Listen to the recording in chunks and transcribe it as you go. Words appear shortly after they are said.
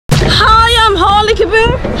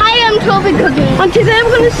the cooking. And today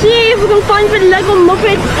we're going to see if we can find the LEGO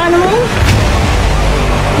Muppet animal.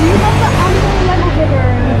 You have the animal Lego figure.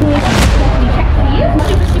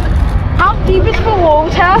 How deep is the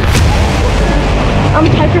water? I'm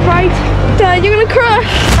petrified. Dad, you're going to crash.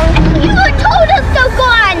 You told us to go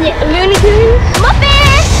on. Looney Tunes.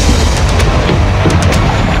 Muppet!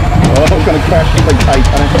 Oh, I'm going to crash like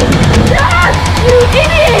Titanic. Dad, you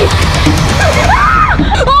idiot!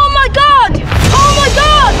 Oh my god! Oh my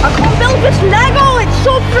god! I can't build this Lego, it's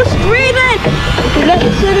so frustrating! Let's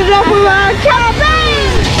set it up around camping!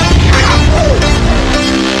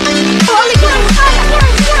 Holy crap!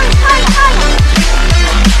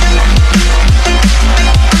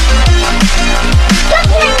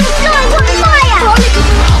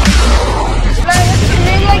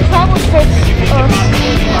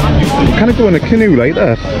 Can I go in a canoe like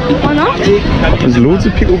that? Why not? There's loads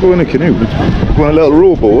of people go in a canoe. Go on a little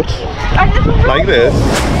rowboat. Like this.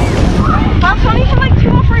 That's only for like 2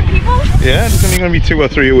 or 3 people. Yeah, there's only going to be 2 or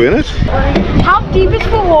 3 who in it. How deep is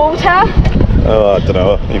the water? Oh, I don't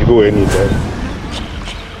know. If you go in, you do.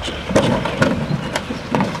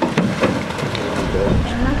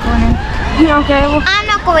 Okay, well, I'm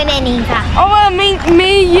not going in either. oh well, me,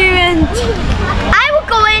 you and... I will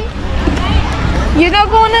go in. You're not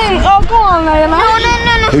going in? Oh, go on, Leila.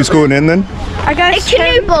 No. Who's going in then? I guess... A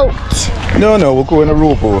canoe boat. No, we'll go in a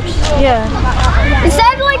rowboat. Yeah. It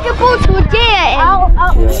sounds like a boat with deer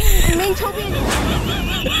in. Me, Toby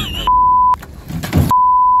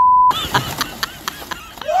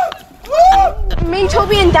Me,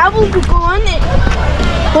 Toby and Dad will go on it.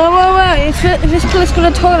 Wait. If this place got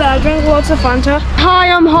a toilet, I'll drink lots of Fanta. Hi,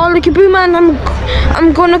 I'm Harley Kaboom and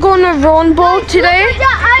I'm gonna go on a rowing boat today. Look at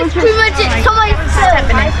the ice cream and somebody step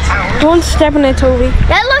in it. Don't step in it, Toby.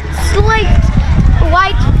 That looks like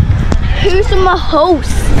who's my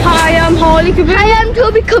host? Hi, I'm Harley Kaboom. Hi, I'm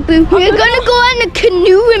Toby Kaboom. We're gonna go on a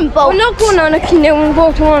canoeing boat. We're not going on a canoeing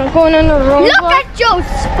boat, we're going on a rowing boat. Look at Joe's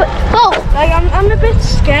boat. Like, I'm a bit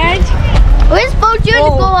scared. Which boat do you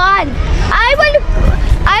want to go on?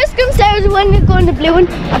 Ice cream Sarah's want to go on the blue one.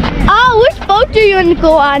 Oh, which boat do you want to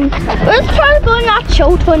go on? Let's try to go on that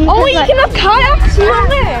short one. Oh, you can have kayaks, not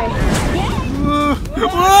there.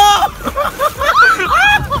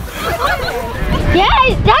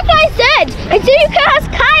 Yeah, that's what I said. I said you can have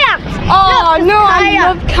kayaks. Oh, Look, no, I kayak.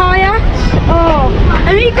 love kayaks. Oh.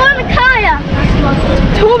 And we go on a kayak.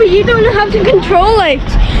 Toby, you don't have to control it.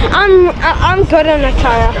 I'm good on a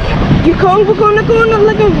kayak. We're gonna go on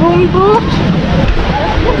like a rowing boat.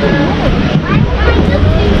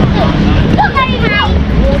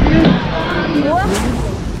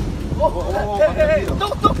 Hey,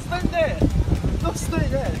 don't stand there. Don't stay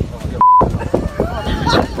there.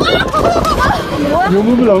 You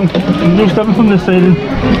move along. No stepping from this side.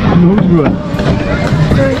 No run.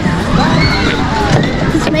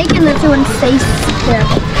 It's making everyone safe.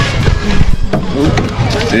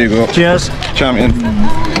 There you go. Cheers. Champion.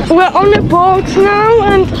 We're on the boat now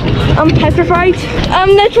and I'm petrified. I'm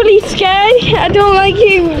literally scared. I don't like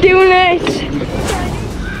you doing it.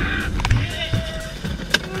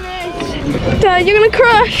 Dad, you're gonna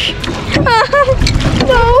crash.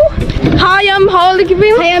 No. Hi, I'm Harley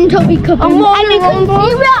Kaboom. Hi, I'm Toby Kaboom. I'm on and a you can rowing boat.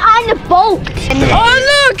 see we're on a boat. Oh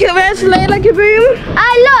look, there's Leila Kaboom.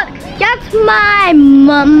 Look, that's my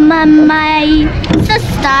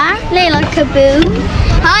sister, Leila Kaboom.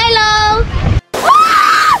 Hello.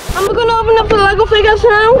 And we're gonna open up the Lego figures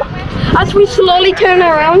now as we slowly turn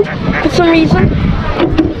around for some reason.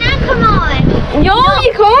 Now come on. Yo,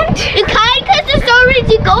 you can't. You can't because it's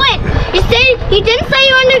already going. You didn't say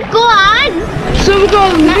you want to go on. So we've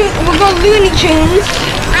got Looney Tunes.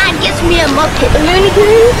 And gives me a Muppet. Looney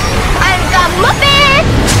Tunes. I've got Muppet.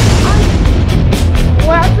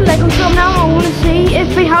 We're at the Lego shop now. I want to see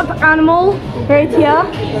if they have animal right here.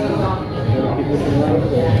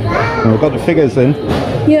 Now we've got the figures in.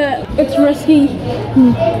 Yeah, it's risky.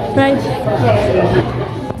 Right.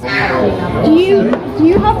 Do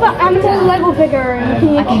you have the animal Lego figure?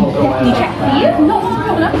 Can you check for you? Not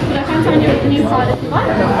coming up, but I can find your new card if you want.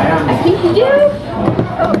 I think you do.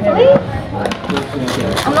 Hopefully.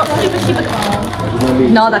 I'm not super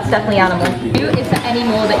calm. No, that's definitely animal. Is there any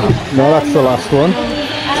more that you... No, that's the last one.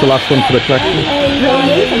 It's the last one for the collection.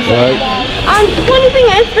 Right. And the funny thing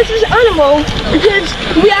is, this is animal because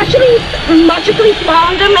we actually magically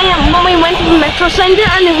found them when we went to the Metrocentre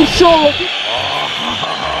and it was so lucky.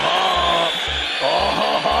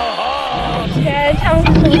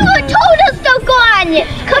 You told us to go on it.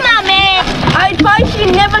 Come on, man. I advise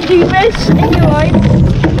you never do this in your life.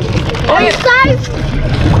 Oh, guys.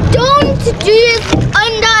 Don't do this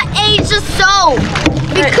underage assault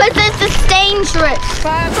because it's dangerous.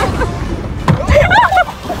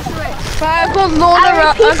 I've got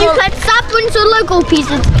Lola. You cut sap into Lego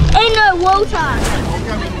pieces in the water.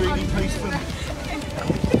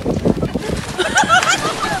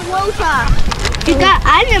 Water. You got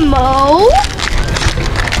animal.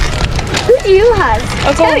 Who do you have? I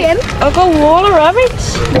got water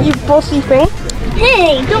rabbits. You bossy thing.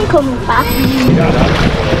 Hey, don't come back.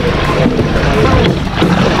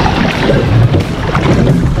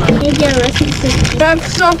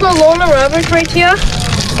 So I've got Lola rabbits right here.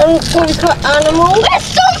 And so we've got animal.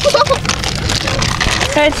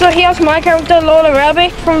 Right, so here's my character Lola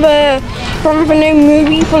Rabbit from the new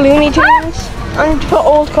movie for Looney Tunes and for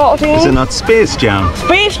old cartoons. Is it not Space Jam?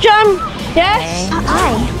 Space Jam, yes.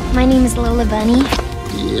 Hi, my name is Lola Bunny.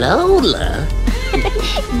 Lola?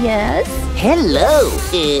 Yes. Hello,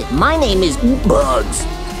 my name is Bugs.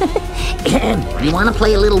 You want to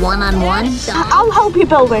play a little one-on-one? I'll help you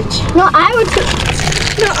build it. No, I would.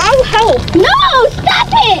 No, I'll help. No, stop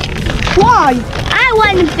it! Why? I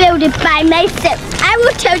want to build it by myself. I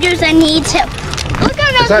will tell you I need to. Look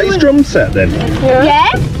at Is that his drum set then?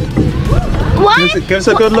 Yeah? Why? Give us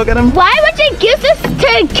a good look at him. Why would they give this to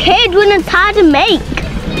a kid when it's hard to make?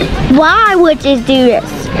 Why would they do this?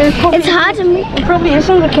 It's hard to make. It probably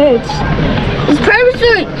isn't the kids. It's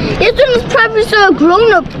probably so a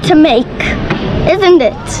grown-up to make, isn't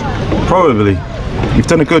it? Probably. You've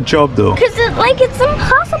done a good job though. Because it's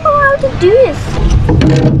impossible how to do this.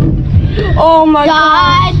 Oh my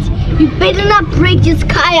God. You better not break this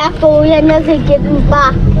kayak or you're never getting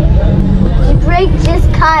back. You break this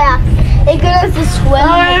kayak, it goes to swim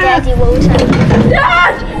in the dirty water.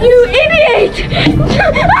 Dad, you idiot!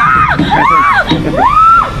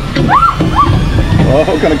 Oh,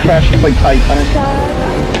 we're gonna crash like Titanic.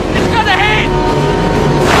 Got a hit!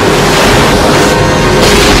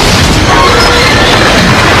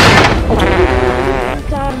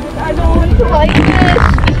 Dad, I don't want to like this.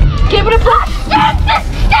 Give it a push.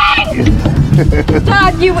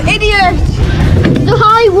 Dad, you idiot! So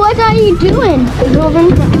Holly, what are you doing?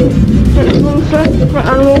 Building for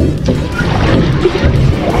animals.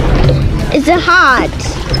 Is it hard?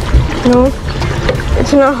 No,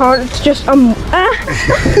 it's not hard. It's just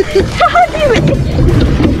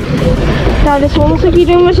Dad, this almost like you're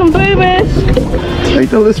doing with some boobies. Have you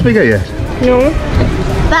built this figure yet? No.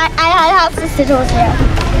 But I have to sit over here.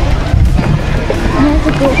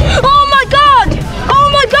 Oh my God! Oh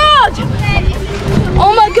my God!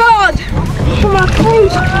 Oh my God! Oh my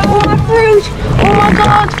fruit! Oh my fruit! Oh my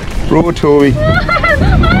God! Roll, Toby.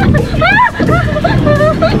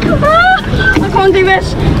 I can't do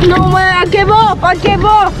this. No way! I give up! I give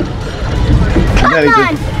up! Come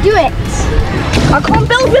on, do it. I can't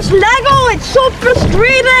build this Lego! It's so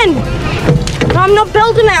frustrating! No, I'm not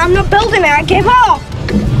building it! I'm not building it! I give up!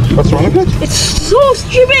 What's wrong with it? It's so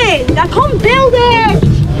stupid! I can't build it!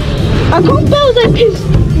 I can't build it because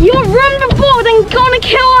you're running the board and gonna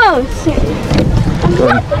kill us!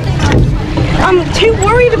 I'm too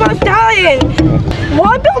worried about dying!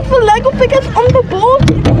 Why build the Lego figures on the board?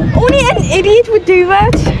 Only an idiot would do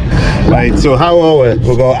that! Right, so how are we?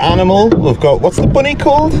 We've got animal, we've got, what's the bunny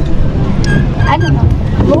called? I don't know.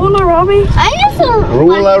 Lola Rabbit. I just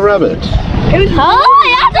Roller Rabbit. Oh,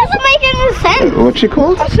 that doesn't make any sense. What's she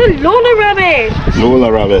called? I said Lola Rabbit!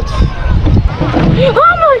 Lola Rabbit.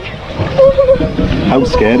 Oh my! How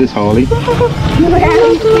scared is Harley?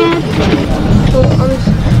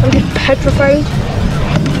 I'm just petrified.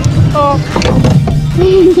 Oh.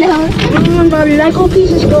 No. My Lego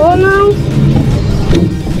piece is gone now.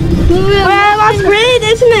 Well, that's great,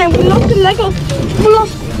 isn't it? We lost the Lego. We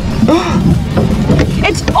lost.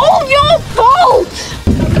 It's all your fault!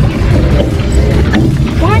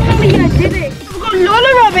 Why can't I did it? We've got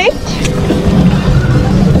Lola Rabbit.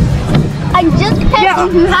 I just had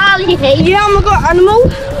Harley hate. Yeah, and we've got animal.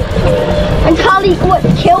 And Harley would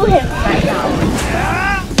kill him right now.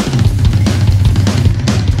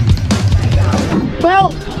 Well,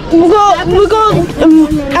 we got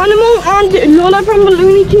animal and Lola from the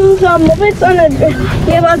Looney Tunes Muppets, and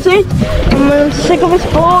yeah, that's it. I'm sick of this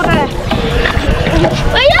board.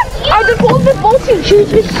 I just want the boat to choose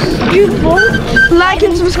this beautiful. Like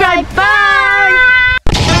and subscribe. Bye.